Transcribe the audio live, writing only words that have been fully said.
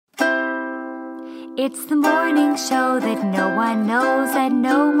It's the morning show that no one knows and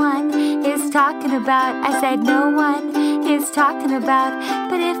no one is talking about. I said no one is talking about,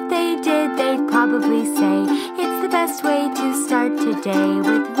 but if they did, they'd probably say it's the best way to start today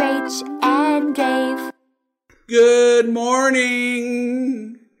with Rach and Dave. Good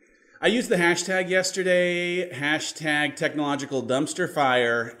morning. I used the hashtag yesterday, hashtag technological dumpster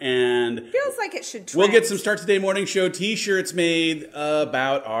fire, and feels like it should trend. We'll get some Start Today Morning Show t-shirts made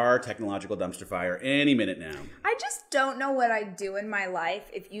about our technological dumpster fire any minute now. I just don't know what I'd do in my life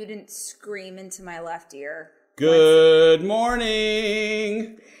if you didn't scream into my left ear. Good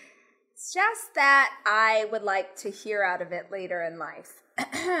morning. It's just that I would like to hear out of it later in life.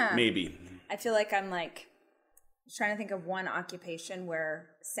 Maybe. I feel like I'm trying to think of one occupation where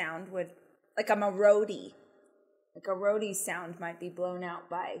sound would, like I'm a roadie. Like a roadie's sound might be blown out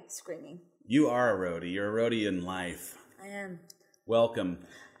by screaming. You are a roadie. You're a roadie in life. I am. Welcome.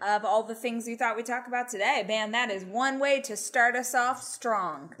 Of all the things we thought we'd talk about today, man, that is one way to start us off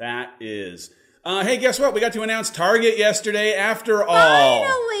strong. That is. Hey, guess what? We got to announce Target yesterday after all.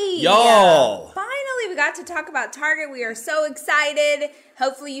 Finally! Y'all! Finally, we got to talk about Target. We are so excited.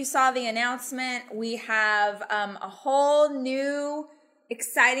 Hopefully you saw the announcement. We have a whole new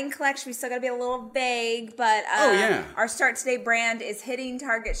exciting collection. We still got to be a little vague, but our Start Today brand is hitting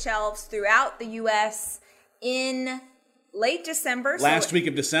Target shelves throughout the U.S. in late December. Last week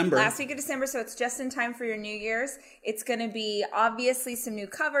of December, so it's just in time for your New Year's. It's going to be obviously some new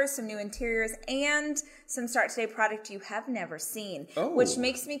covers, some new interiors, and some Start Today product you have never seen. Oh. Which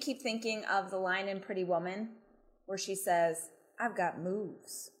makes me keep thinking of the line in Pretty Woman where she says, I've got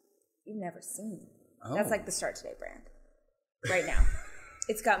moves you've never seen. Oh. That's like the Start Today brand right now.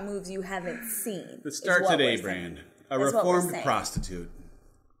 It's got moves you haven't seen. The Start Today brand. A reformed prostitute.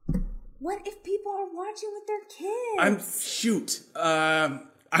 What if people are watching with their kids? I'm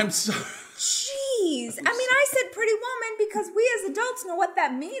sorry. Jeez. I mean, I said Pretty Woman because we as adults know what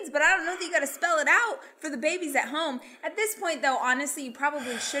that means, but I don't know that you got to spell it out for the babies at home. At this point, though, honestly, you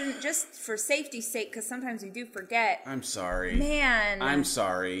probably shouldn't, just for safety's sake, because sometimes we do forget. I'm sorry. Man. I'm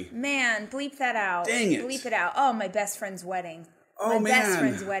sorry. Man, bleep that out. Dang it. Bleep it out. Oh, my best friend's wedding. Oh, my best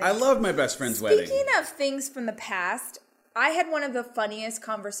friend's wedding. I love my best friend's wedding. Speaking of things from the past, I had one of the funniest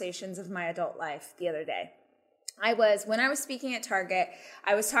conversations of my adult life the other day. When I was speaking at Target,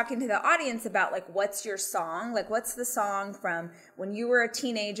 I was talking to the audience about, what's your song? What's the song from when you were a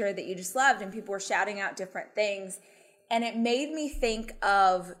teenager that you just loved? And people were shouting out different things. And it made me think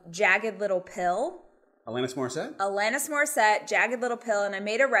of Jagged Little Pill. Alanis Morissette? Alanis Morissette, Jagged Little Pill. And I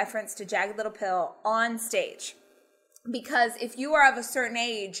made a reference to Jagged Little Pill on stage. Because if you are of a certain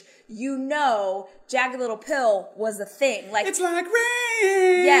age, you know Jagged Little Pill was a thing. It's like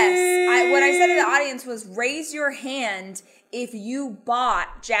rain. Yes. What I said to the audience was, raise your hand if you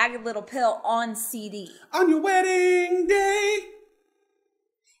bought Jagged Little Pill on CD. On your wedding day.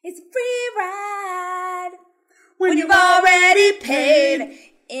 It's a free ride when you've already paid.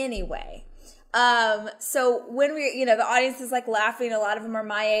 Anyway. So when the audience is laughing, a lot of them are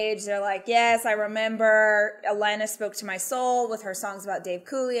my age. They're like, yes, I remember Alanis spoke to my soul with her songs about Dave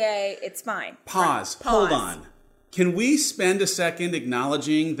Coulier. It's fine. Pause. Hold on. Can we spend a second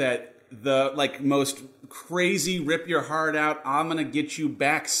acknowledging that the most crazy rip your heart out, I'm gonna get you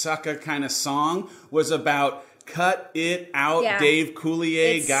back sucker kind of song was about Cut It Out, Dave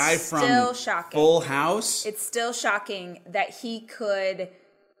Coulier, guy from Full House? It's still shocking that he could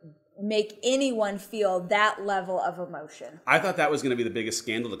make anyone feel that level of emotion. I thought that was going to be the biggest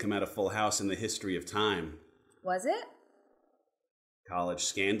scandal to come out of Full House in the history of time. Was it? College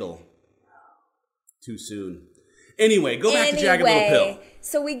scandal. Too soon. Anyway, go back to Jagged Little Pill.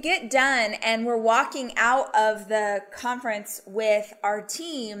 So we get done and we're walking out of the conference with our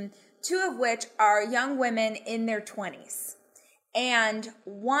team, two of which are young women in their 20s. And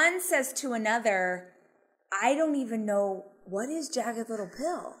one says to another, I don't even know, what is Jagged Little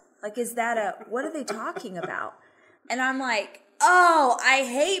Pill? What are they talking about? And I'm like, oh, I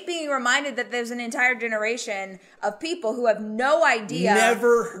hate being reminded that there's an entire generation of people who have no idea these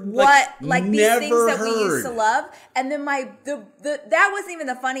things that we used to love. And then that wasn't even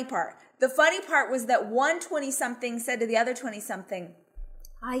the funny part. The funny part was that one 20-something said to the other 20-something,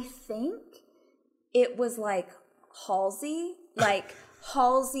 I think it was Halsey,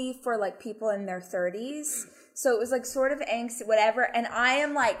 Halsey for people in their 30s. So it was sort of angst, whatever. And I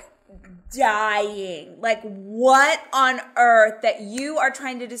am dying. What on earth that you are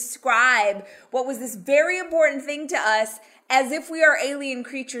trying to describe what was this very important thing to us as if we are alien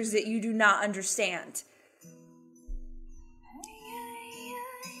creatures that you do not understand.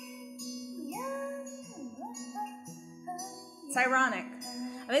 It's ironic.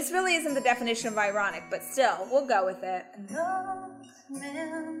 I mean, this really isn't the definition of ironic, but still, we'll go with it.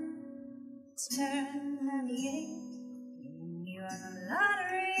 Turn 98, you won the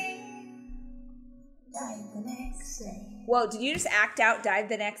lottery, died the next day. Whoa, did you just act out Died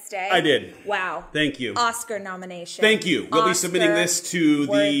the Next Day? I did. Wow. Thank you. Oscar nomination. Thank you. We'll be submitting this to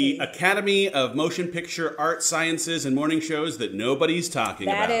worthy. the Academy of Motion Picture Art Sciences and Morning Shows that nobody's talking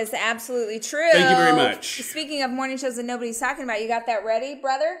about. That is absolutely true. Thank you very much. Speaking of morning shows that nobody's talking about, you got that ready,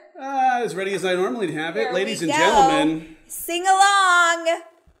 brother? As ready as I normally have it. Here Ladies we and go. gentlemen. Sing along.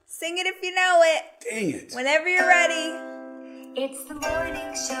 Sing it if you know it. Dang it. Whenever you're ready. It's the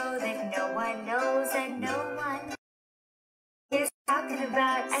morning show that no one knows and no one is talking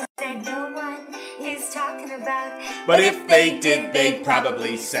about. I said no one is talking about. But if they did, they'd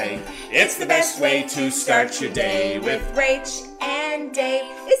probably say it's the best way to start your day with Rach and Dave.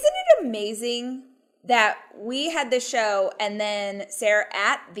 Isn't it amazing that we had the show and then Sarah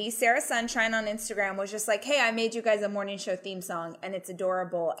at the Sarah Sunshine on Instagram was just like, hey, I made you guys a morning show theme song and it's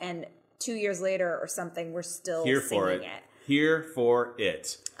adorable. And 2 years later or something, we're still Here singing for it. Here for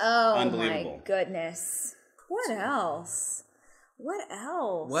it. Oh Unbelievable. my goodness. What else? What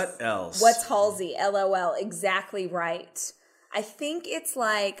else? What else? What's Halsey? LOL. Exactly right. I think it's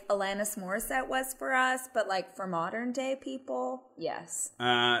like Alanis Morissette was for us, but like for modern day people, yes.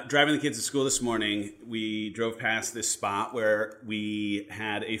 Driving the kids to school this morning, we drove past this spot where we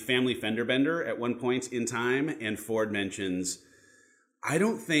had a family fender bender at one point in time, and Ford mentions, I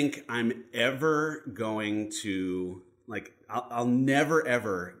don't think I'm ever going to, like, I'll never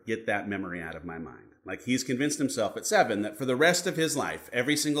ever get that memory out of my mind. Like, he's convinced himself at 7 that for the rest of his life,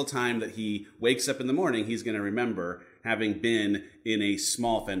 every single time that he wakes up in the morning, he's going to remember having been in a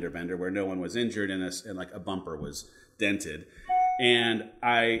small fender bender where no one was injured and like a bumper was dented. And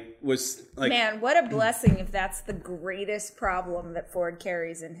I was like, man, what a blessing if that's the greatest problem that Ford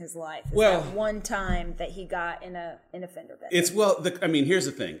carries in his life. Is well, that one time that he got in a fender bender. It's here's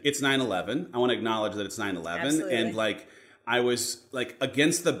the thing. It's 9/11. I want to acknowledge that it's 9/11. Absolutely. And like, I was like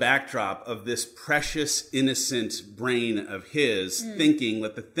against the backdrop of this precious, innocent brain of his thinking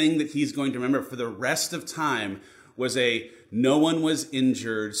that the thing that he's going to remember for the rest of time was a no one was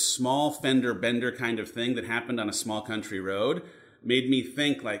injured, small fender bender kind of thing that happened on a small country road. Made me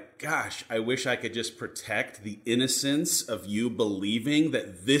think like, gosh, I wish I could just protect the innocence of you believing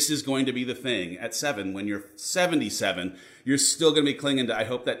that this is going to be the thing at 7. When you're 77, you're still going to be clinging to, I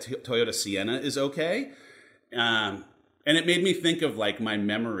hope that Toyota Sienna is okay. And it made me think of like my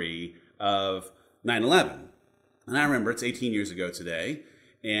memory of 9/11. And I remember it's 18 years ago today.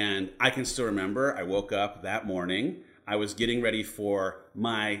 And I can still remember I woke up that morning. I was getting ready for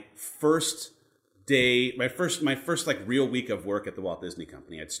my first day, my first like real week of work at the Walt Disney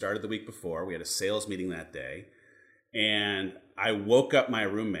Company. I'd started the week before. We had a sales meeting that day. And I woke up my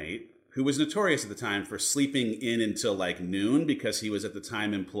roommate, who was notorious at the time for sleeping in until like noon because he was at the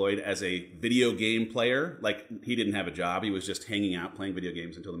time employed as a video game player. Like, he didn't have a job. He was just hanging out playing video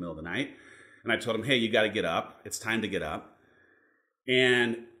games until the middle of the night. And I told him, hey, you got to get up. It's time to get up.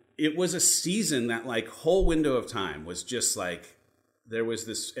 And it was a season that like whole window of time was just like, there was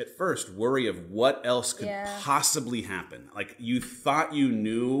this, at first, worry of what else could possibly happen. Like, you thought you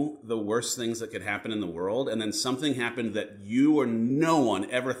knew the worst things that could happen in the world, and then something happened that you or no one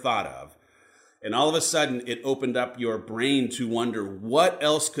ever thought of. And all of a sudden, it opened up your brain to wonder what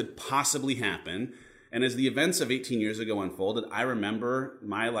else could possibly happen. And as the events of 18 years ago unfolded, I remember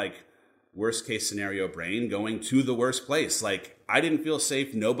my, like, worst case scenario brain going to the worst place. Like, I didn't feel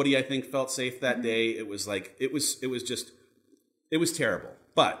safe. Nobody, I think, felt safe that day. It was like, it was terrible.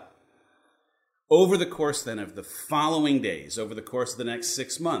 But over the course then of the following days, over the course of the next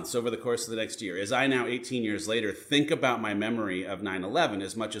 6 months, over the course of the next year, as I now 18 years later think about my memory of 9/11,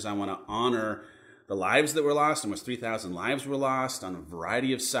 as much as I want to honor the lives that were lost, almost 3,000 lives were lost on a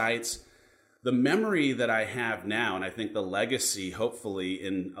variety of sites, the memory that I have now, and I think the legacy, hopefully,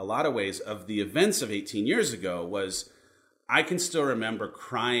 in a lot of ways of the events of 18 years ago was I can still remember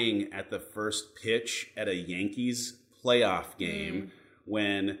crying at the first pitch at a Yankees playoff game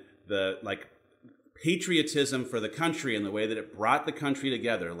when the like patriotism for the country and the way that it brought the country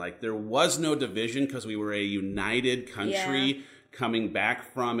together, like there was no division because we were a united country coming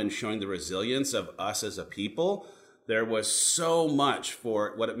back from and showing the resilience of us as a people. There was so much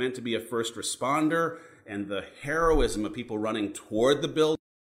for what it meant to be a first responder and the heroism of people running toward the building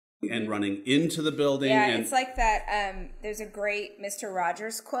and running into the building. Yeah, and it's like that. There's a great Mr.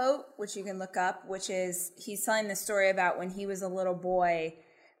 Rogers quote, which you can look up, which is he's telling the story about when he was a little boy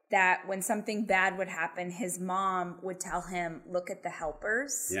that when something bad would happen, his mom would tell him, look at the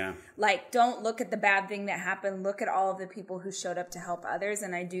helpers. Yeah. Like, don't look at the bad thing that happened. Look at all of the people who showed up to help others.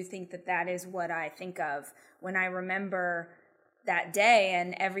 And I do think that that is what I think of when I remember that day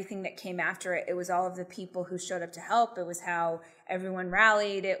and everything that came after it. It was all of the people who showed up to help. It was how everyone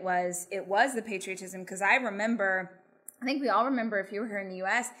rallied. It was the patriotism. Because I think we all remember, if you were here in the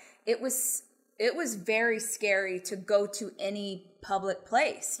U.S., it was very scary to go to any public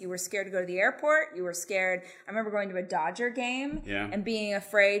place. You were scared to go to the airport. You were scared. I remember going to a Dodger game and being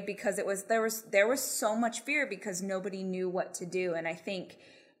afraid because there was so much fear because nobody knew what to do. And I think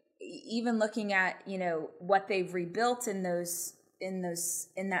even looking at, what they've rebuilt in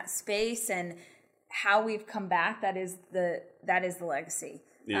that space and how we've come back, that is the legacy.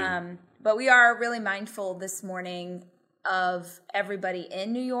 Yeah. But we are really mindful this morning of everybody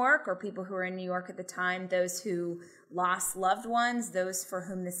in New York or people who were in New York at the time, those who lost loved ones, those for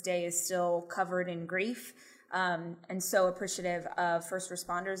whom this day is still covered in grief, and so appreciative of first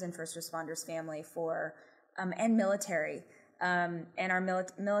responders and first responders' family and military, and our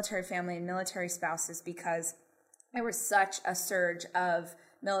military family and military spouses, because there was such a surge of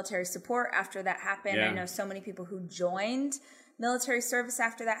military support after that happened. Yeah. I know so many people who joined military service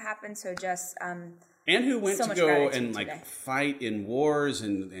after that happened, so just... and who went so to go and today. fight in wars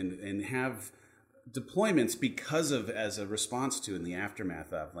and have deployments as a response to in the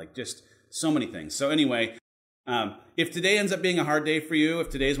aftermath of just so many things. So anyway, if today ends up being a hard day for you,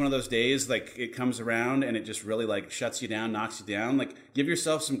 if today's one of those days it comes around and it just really shuts you down, knocks you down, give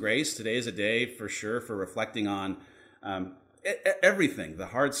yourself some grace. Today is a day for sure for reflecting on everything, the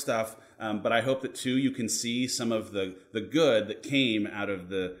hard stuff. But I hope that too you can see some of the good that came out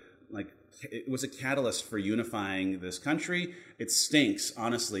of it was a catalyst for unifying this country. It stinks,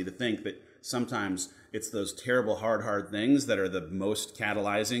 honestly, to think that sometimes it's those terrible, hard things that are the most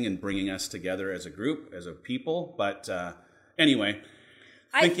catalyzing and bringing us together as a group, as a people. But anyway,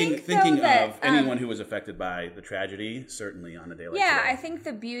 thinking of anyone who was affected by the tragedy, certainly on a day like today. I think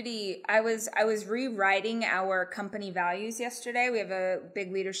the beauty, I was rewriting our company values yesterday. We have a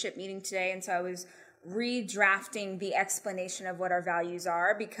big leadership meeting today, and so I was redrafting the explanation of what our values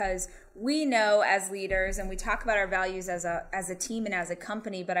are, because we know as leaders, and we talk about our values as a team and as a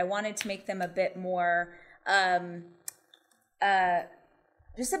company, but I wanted to make them a bit more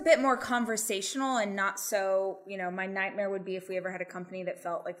just a bit more conversational and not so, my nightmare would be if we ever had a company that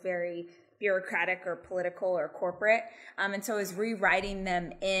felt very bureaucratic or political or corporate. And so I was rewriting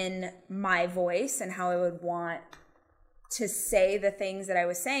them in my voice and how I would want to say the things that I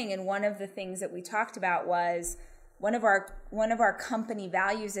was saying. And one of the things that we talked about was one of our company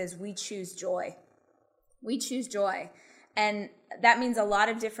values is we choose joy. We choose joy. And that means a lot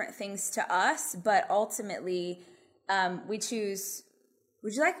of different things to us, but ultimately we choose.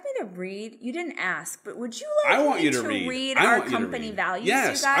 Would you like me to read? You didn't ask, but would you like me to read our company values,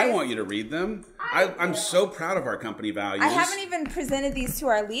 yes, you guys? I want you to read them. I'm so proud of our company values. I haven't even presented these to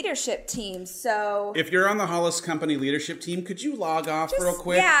our leadership team, so... If you're on the Hollis Company leadership team, could you log off real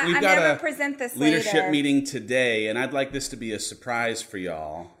quick? Yeah, We've I'm got going a to present this leadership later. meeting today, and I'd like this to be a surprise for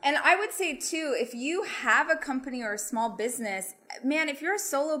y'all. And I would say, too, if you have a company or a small business, man, if you're a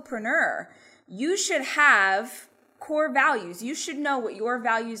solopreneur, you should have core values. You should know what your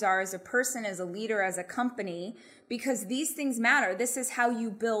values are as a person, as a leader, as a company, because these things matter. This is how you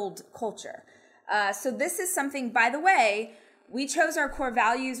build culture. So this is something, by the way, we chose our core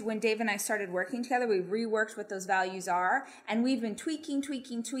values when Dave and I started working together. We reworked what those values are, and we've been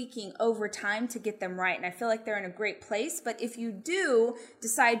tweaking over time to get them right. And I feel like they're in a great place. But if you do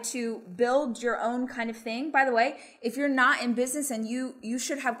decide to build your own kind of thing, by the way, if you're not in business, and you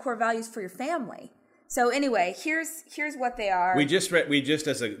should have core values for your family. So anyway, here's what they are. We just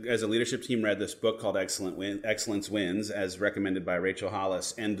as a leadership team read this book called Excellence Wins, as recommended by Rachel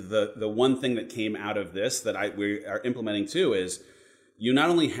Hollis. And the one thing that came out of this that we are implementing too is you not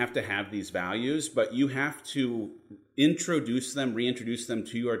only have to have these values, but you have to reintroduce them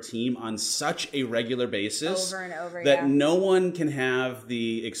to your team on such a regular basis over and over, that no one can have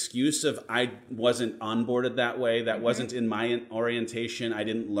the excuse of I wasn't onboarded that way, that wasn't in my orientation, I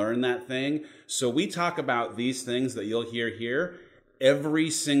didn't learn that thing. So we talk about these things that you'll hear here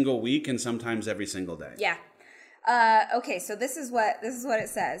every single week and sometimes every single day. Yeah. Okay, so this is what it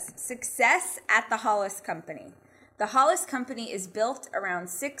says. Success at the Hollis Company. The Hollis Company is built around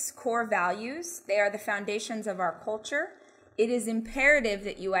 6 core values. They are the foundations of our culture. It is imperative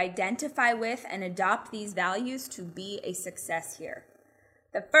that you identify with and adopt these values to be a success here.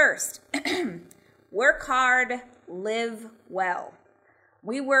 The first, work hard, live well.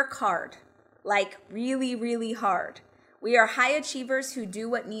 We work hard, like really, really hard. We are high achievers who do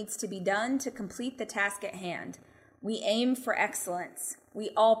what needs to be done to complete the task at hand. We aim for excellence. We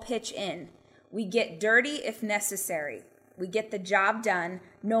all pitch in. We get dirty if necessary. We get the job done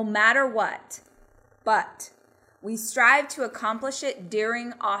no matter what. But we strive to accomplish it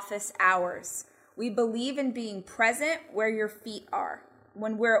during office hours. We believe in being present where your feet are.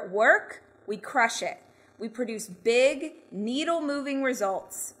 When we're at work, we crush it. We produce big, needle-moving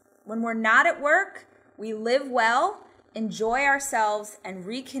results. When we're not at work, we live well, enjoy ourselves, and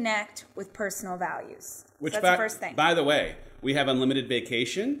reconnect with personal values. Which, that's the first thing. By the way, we have unlimited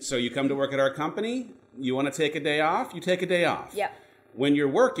vacation. So you come to work at our company, you want to take a day off, you take a day off. Yep. When you're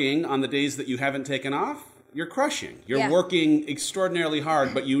working on the days that you haven't taken off, you're crushing. You're Yeah. working extraordinarily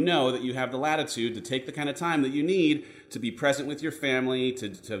hard, but you know that you have the latitude to take the kind of time that you need to be present with your family, to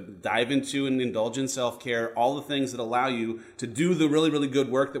dive into and indulge in self-care, all the things that allow you to do the really, really good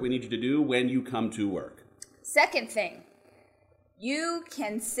work that we need you to do when you come to work. Second thing, you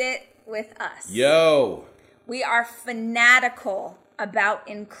can sit with us. Yo! We are fanatical about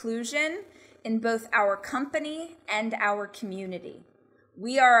inclusion in both our company and our community.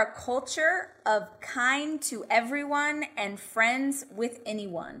 We are a culture of kind to everyone and friends with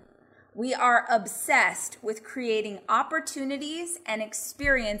anyone. We are obsessed with creating opportunities and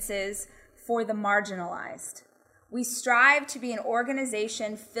experiences for the marginalized. We strive to be an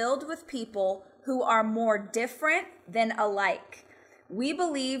organization filled with people who are more different than alike. We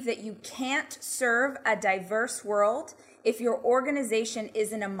believe that you can't serve a diverse world if your organization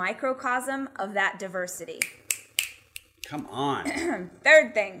isn't a microcosm of that diversity. Come on.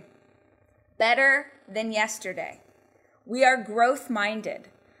 Third thing, better than yesterday. We are growth-minded.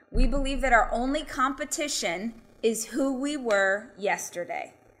 We believe that our only competition is who we were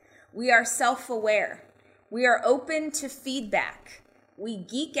yesterday. We are self-aware. We are open to feedback. We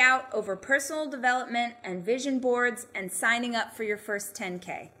geek out over personal development and vision boards and signing up for your first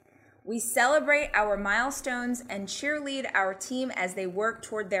 10K. We celebrate our milestones and cheerlead our team as they work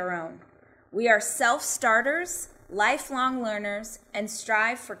toward their own. We are self-starters, lifelong learners, and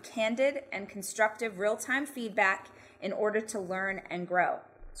strive for candid and constructive real-time feedback in order to learn and grow.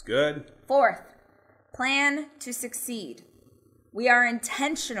 It's good. Fourth, plan to succeed. We are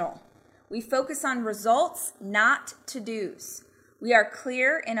intentional. We focus on results, not to-dos. We are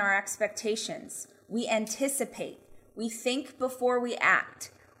clear in our expectations. We anticipate. We think before we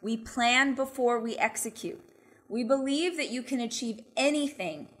act. We plan before we execute. We believe that you can achieve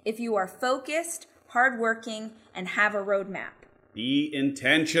anything if you are focused, hardworking, and have a roadmap. Be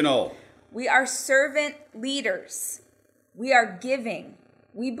intentional. We are servant leaders. We are giving.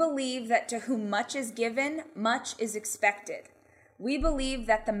 We believe that to whom much is given, much is expected. We believe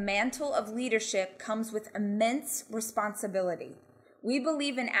that the mantle of leadership comes with immense responsibility. We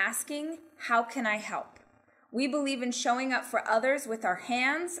believe in asking, how can I help? We believe in showing up for others with our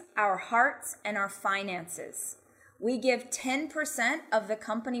hands, our hearts, and our finances. We give 10% of the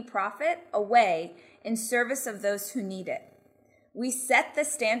company profit away in service of those who need it. We set the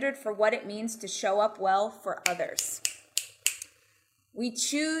standard for what it means to show up well for others. We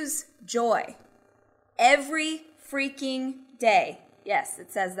choose joy every freaking day. Yes,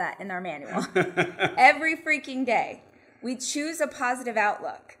 it says that in our manual. Every freaking day. We choose a positive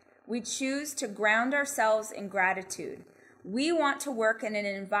outlook. We choose to ground ourselves in gratitude. We want to work in an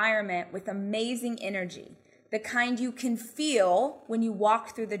environment with amazing energy, the kind you can feel when you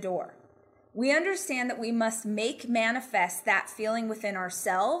walk through the door. We understand that we must make manifest that feeling within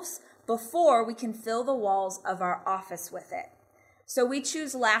ourselves before we can fill the walls of our office with it. So we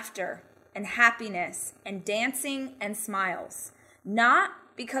choose laughter and happiness and dancing and smiles, not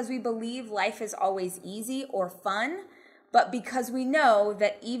because we believe life is always easy or fun, but because we know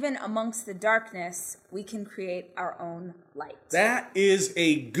that even amongst the darkness, we can create our own light. That is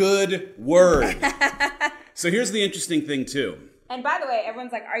a good word. So here's the interesting thing, too. And by the way,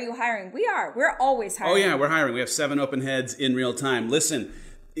 everyone's like, are you hiring? We are. We're always hiring. Oh, yeah, we're hiring. We have 7 open heads in real time. Listen,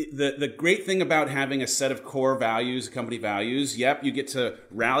 the great thing about having a set of core values, company values, yep, you get to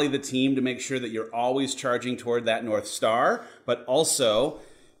rally the team to make sure that you're always charging toward that North Star, but also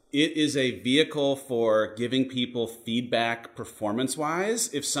it is a vehicle for giving people feedback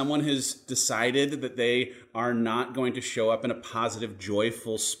performance-wise. If someone has decided that they are not going to show up in a positive,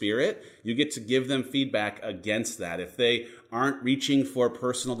 joyful spirit, you get to give them feedback against that. If they aren't reaching for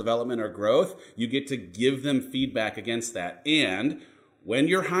personal development or growth, you get to give them feedback against that. And when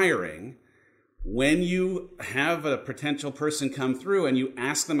you're hiring, when you have a potential person come through and you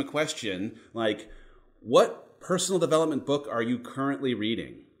ask them a question like, what personal development book are you currently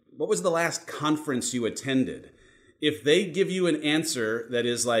reading? What was the last conference you attended? If they give you an answer that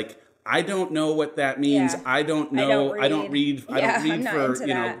is like, I don't know what that means. Yeah. I don't know. I don't read I'm not for, into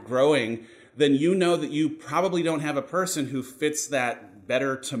that. growing. Then you know that you probably don't have a person who fits that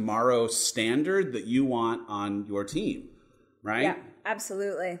better tomorrow standard that you want on your team, right? Yeah,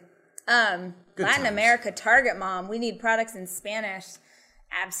 absolutely. Latin times. America Target Mom. We need products in Spanish.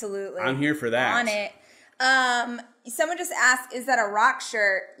 Absolutely. I'm here for that. On it. Someone just asked, is that a Rock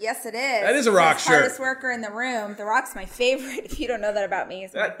shirt? Yes, it is. That is a Rock shirt. Hardest worker in the room. The Rock's my favorite. If you don't know that about me,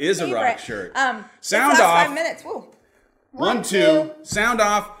 it's That my is a favorite. Rock shirt. Sound off. 5 minutes. Woo. 1, 2. Sound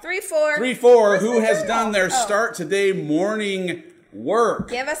off. 3, 4. 3, 4. Who Where's my has journal? done their Oh. start today morning work?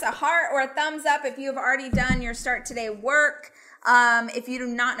 Give us a heart or a thumbs up if you have already done your start today work. If you do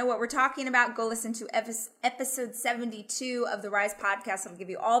not know what we're talking about, go listen to episode 72 of the Rise podcast. I'll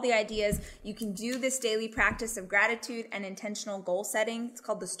give you all the ideas. You can do this daily practice of gratitude and intentional goal setting. It's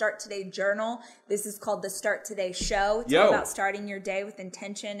called the Start Today Journal. This is called the Start Today Show. It's all about starting your day with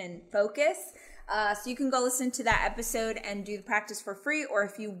intention and focus. So you can go listen to that episode and do the practice for free. Or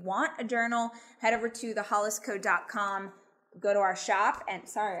if you want a journal, head over to theholliscode.com. Go to our shop, and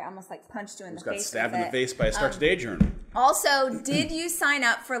sorry, I almost like punched you in the face. Got stabbed with in the it. face by a Start Today journal. Also, did you sign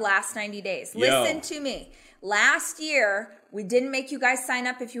up for last 90 days? Listen to me. Last year, we didn't make you guys sign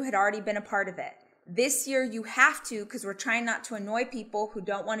up if you had already been a part of it. This year, you have to, because we're trying not to annoy people who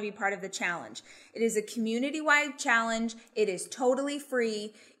don't want to be part of the challenge. It is a community-wide challenge. It is totally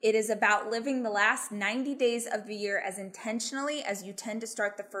free. It is about living the last 90 days of the year as intentionally as you tend to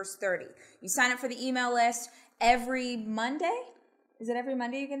start the first 30. You sign up for the email list every Monday. Is it every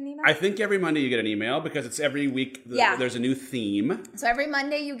Monday you get an email? I think every Monday you get an email because it's every week there's a new theme. So every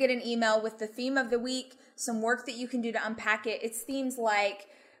Monday you get an email with the theme of the week, some work that you can do to unpack it. It's themes like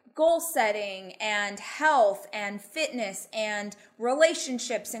goal setting and health and fitness and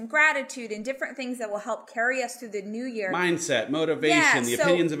relationships and gratitude and different things that will help carry us through the new year. Mindset, motivation, the so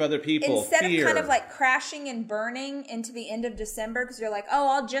opinions of other people, instead fear. of kind of like crashing and burning into the end of December because you're like, oh,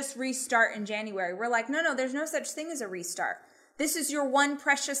 I'll just restart in January. We're like, no, there's no such thing as a restart. This is your one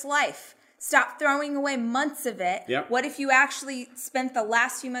precious life. Stop throwing away months of it. Yep. What if you actually spent the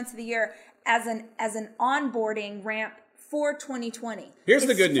last few months of the year as an onboarding ramp for 2020? Here's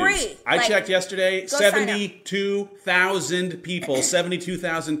the good free. news. I checked yesterday, sign up. 72,000 people.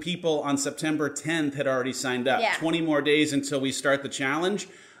 72,000 people on September 10th had already signed up. Yeah. 20 more days until we start the challenge.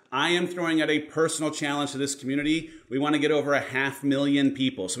 I am throwing out a personal challenge to this community. We want to get over 500,000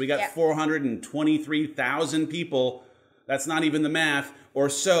 people. So we got 423,000 people. That's not even the math or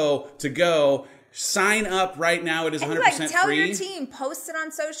so to go. Sign up right now. It is 100% free. Tell your team, post it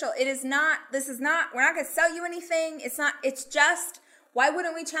on social. We're not going to sell you anything. It's just, why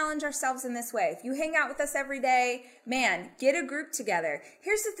wouldn't we challenge ourselves in this way? If you hang out with us every day, man, get a group together.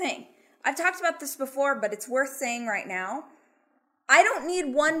 Here's the thing. I've talked about this before, but it's worth saying right now. I don't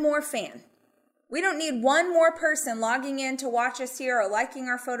need one more fan. We don't need one more person logging in to watch us here or liking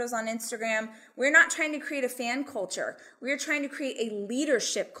our photos on Instagram. We're not trying to create a fan culture. We're trying to create a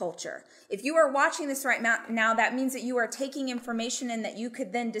leadership culture. If you are watching this right now, that means that you are taking information in that you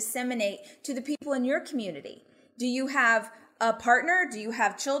could then disseminate to the people in your community. Do you have a partner? Do you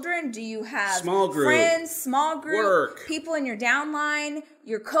have children? Do you have small group, friends, small group, work, people in your downline,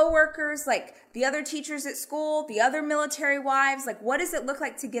 your coworkers, like the other teachers at school, the other military wives? Like, what does it look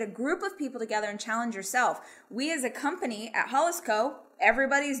like to get a group of people together and challenge yourself? We as a company at Hollis Co.,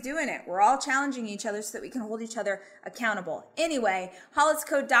 everybody's doing it. We're all challenging each other so that we can hold each other accountable. Anyway,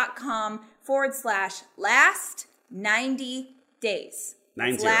 hollisco.com/last 90 days.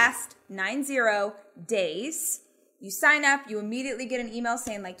 90. Last 90 days. You sign up, you immediately get an email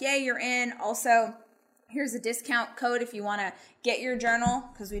saying like, yay, you're in. Also, here's a discount code if you want to get your journal,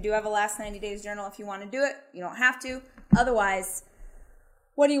 because we do have a last 90 days journal if you want to do it. You don't have to. Otherwise,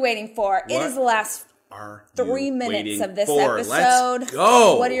 what are you waiting for? It is the last 3 minutes of this episode. Let's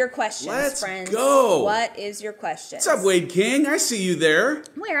go. What are your questions, Let's friends? go. What is your question? What's up, Wade King? I see you there.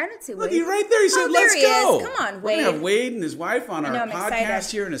 Where? I don't see Wade. Look, he's right there. He said, let's there he go. is. Come on, We're Wade. going to have Wade and his wife on our I'm podcast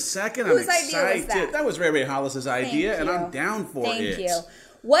excited. here in a second. Whose I'm idea was excited. that? Was Ray Ray Hollis's idea, Thank and you. I'm down for it. Thank you.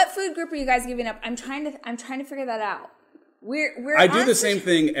 What food group are you guys giving up? I'm trying to figure that out. I do the same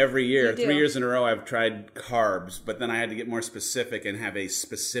thing every year. You do. 3 years in a row, I've tried carbs, but then I had to get more specific and have a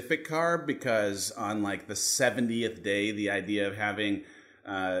specific carb because on like the 70th day, the idea of having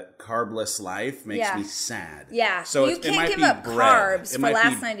carbless life makes me sad. Yeah, so you can't give up carbs for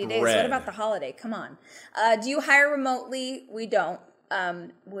last 90 days. What about the holiday? Come on. Do you hire remotely? We don't.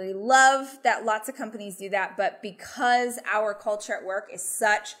 We love that lots of companies do that, but because our culture at work is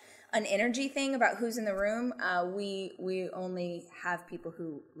such an energy thing about who's in the room, we only have people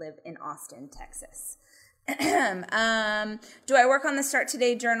who live in Austin, Texas. Do I work on the Start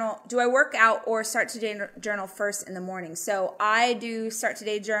Today journal? Do I work out or Start Today journal first in the morning? So I do Start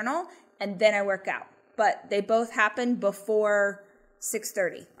Today journal and then I work out. But they both happen before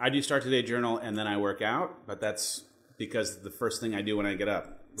 6:30. I do Start Today journal and then I work out, but that's because the first thing I do when I get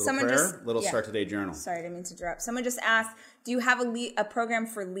up. Little prayer, Start Today journal. Sorry, I didn't mean to interrupt. Someone just asked, do you have a program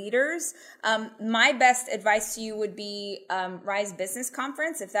for leaders? My best advice to you would be Rise Business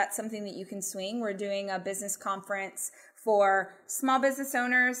Conference, if that's something that you can swing. We're doing a business conference for small business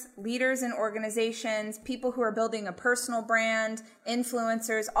owners, leaders in organizations, people who are building a personal brand,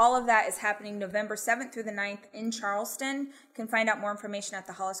 influencers. All of that is happening November 7th through the 9th in Charleston. You can find out more information at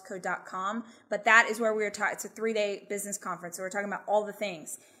theholliscode.com. But that is where we are talking. It's a 3-day business conference. So we're talking about all the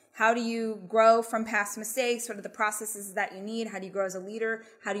things. How do you grow from past mistakes? What are the processes that you need? How do you grow as a leader?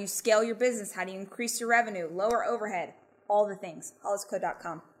 How do you scale your business? How do you increase your revenue? Lower overhead? All the things.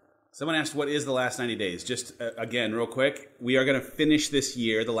 holliscode.com. Someone asked, what is the last 90 days? Just again, real quick, we are going to finish this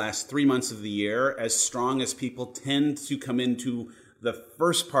year, the last 3 months of the year, as strong as people tend to come into the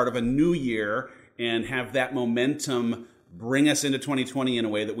first part of a new year and have that momentum bring us into 2020 in a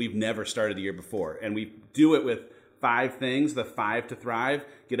way that we've never started the year before. And we do it with 5 things, the 5 to thrive.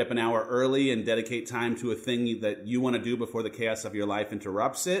 Get up an hour early and dedicate time to a thing that you want to do before the chaos of your life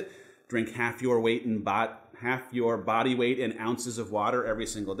interrupts it. Drink half your body weight in ounces of water every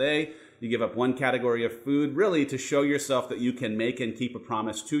single day. You give up 1 category of food, really to show yourself that you can make and keep a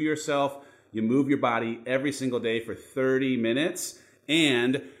promise to yourself. You move your body every single day for 30 minutes,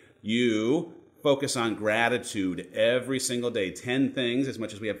 and you focus on gratitude every single day. 10 things, as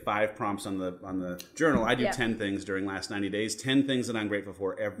much as we have 5 prompts on the journal, I do 10 things during last 90 days. 10 things that I'm grateful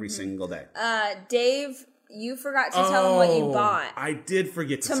for every single day. Dave, you forgot to tell him what you bought. I did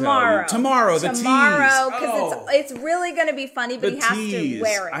forget to tell him. Tomorrow, the tease. Because it's really going to be funny, but he has to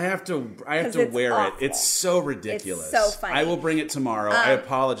wear it. I have to wear awful. it. It's so ridiculous. It's so funny. I will bring it tomorrow. I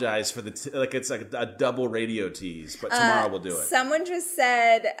apologize for it's like a double radio tease, but tomorrow we'll do it. Someone just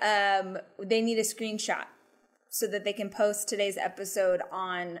said they need a screenshot so that they can post today's episode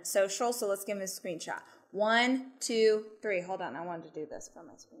on social. So let's give them a screenshot. 1, 2, 3. Hold on. I wanted to do this for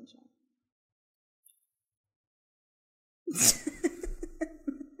my screenshot.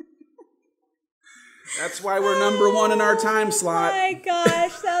 That's why we're number 1 in our time slot. Oh my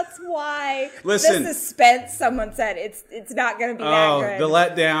gosh, that's why. Listen, the suspense. Someone said it's not going to be that good. The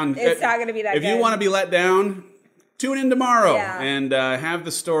letdown. It's not going to be that good. If you want to be let down, tune in tomorrow and have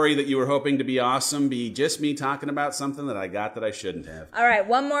the story that you were hoping to be awesome be just me talking about something that I got that I shouldn't have. All right,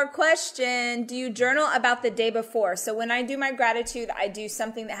 one more question. Do you journal about the day before? So when I do my gratitude, I do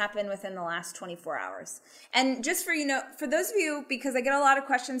something that happened within the last 24 hours. And just for those of you, because I get a lot of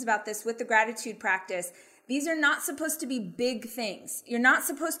questions about this with the gratitude practice, these are not supposed to be big things. You're not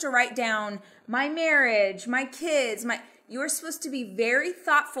supposed to write down my marriage, my kids, You're supposed to be very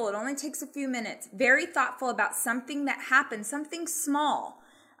thoughtful. It only takes a few minutes. Very thoughtful about something that happened, something small.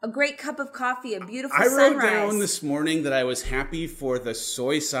 A great cup of coffee, a beautiful sunrise. I wrote down this morning that I was happy for the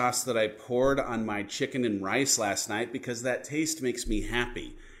soy sauce that I poured on my chicken and rice last night because that taste makes me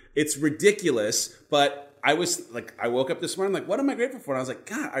happy. It's ridiculous, but I woke up this morning like, what am I grateful for? And I was like,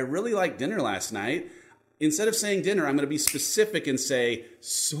 God, I really liked dinner last night. Instead of saying dinner, I'm going to be specific and say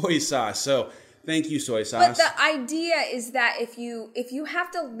soy sauce. So thank you, soy sauce. But the idea is that if you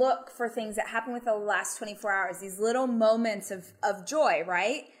have to look for things that happen within the last 24 hours, these little moments of joy,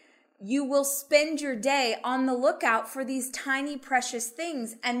 right? You will spend your day on the lookout for these tiny, precious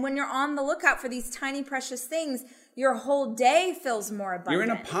things. And when you're on the lookout for these tiny, precious things, your whole day feels more abundant.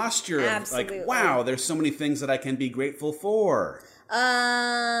 You're in a posture of like, wow, there's so many things that I can be grateful for.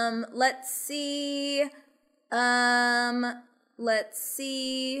 Let's see. Let's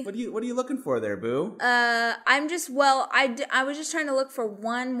see. What are you looking for there, Boo? I was just trying to look for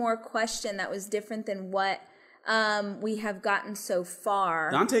one more question that was different than what we have gotten so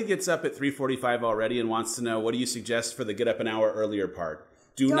far. Dante gets up at 3:45 already and wants to know, what do you suggest for the get up an hour earlier part?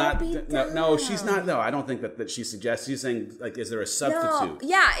 No, she's not. No, I don't think that she suggests. She's saying, like, is there a substitute? No,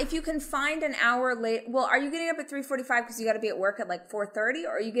 yeah, if you can find an hour late. Well, are you getting up at 3:45 because you got to be at work at like 4:30,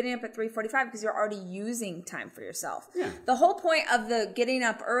 or are you getting up at 3:45 because you're already using time for yourself? Yeah. The whole point of the getting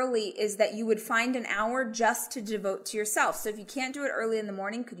up early is that you would find an hour just to devote to yourself. So if you can't do it early in the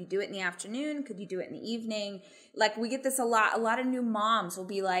morning, could you do it in the afternoon? Could you do it in the evening? Like, we get this a lot. A lot of new moms will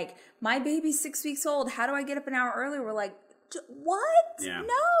be like, my baby's 6 weeks old. How do I get up an hour early? We're like, what? Yeah.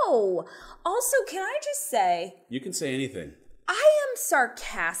 No. Also, can I just say... You can say anything. I am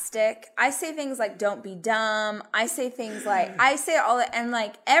sarcastic. I say things like, don't be dumb. I say things like, and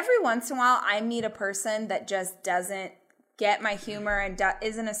like every once in a while I meet a person that just doesn't get my humor and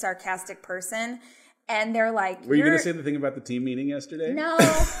isn't a sarcastic person. And they're like, were you going to say the thing about the team meeting yesterday? No,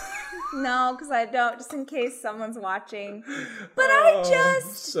 no, because I don't, just in case someone's watching. But I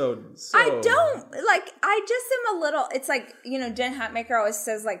just am a little, it's like, Jen Hatmaker always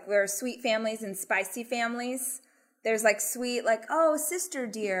says, like, there are sweet families and spicy families. There's like sweet, like, oh, sister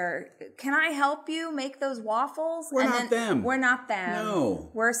dear, can I help you make those waffles? We're not them. We're not them. No.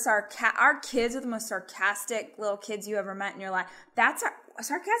 We're our kids are the most sarcastic little kids you ever met in your life.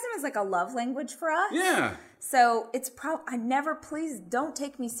 Sarcasm is like a love language for us. Yeah. So it's please don't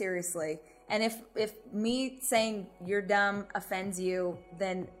take me seriously. And if me saying you're dumb offends you,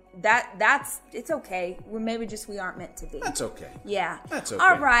 then it's okay. We aren't meant to be. That's okay. Yeah. That's okay.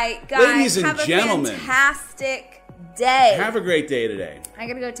 All right, guys. Ladies and gentlemen. Have a fantastic day. Have a great day today. I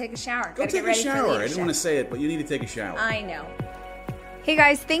gotta go take a shower. Go take a shower. I didn't want to say it, but you need to take a shower. I know. Hey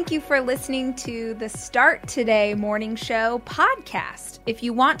guys, thank you for listening to the Start Today Morning Show podcast. If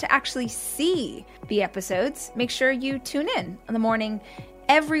you want to actually see the episodes, make sure you tune in the morning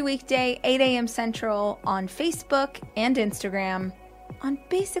every weekday, 8 a.m. Central on Facebook and Instagram, on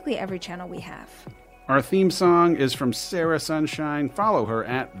basically every channel we have. Our theme song is from Sarah Sunshine. Follow her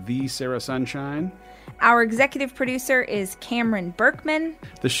at The Sarah Sunshine. Our executive producer is Cameron Berkman.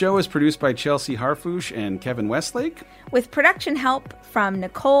 The show is produced by Chelsea Harfouche and Kevin Westlake, with production help from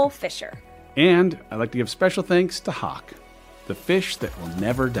Nicole Fisher. And I'd like to give special thanks to Hawk, the fish that will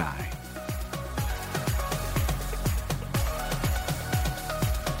never die.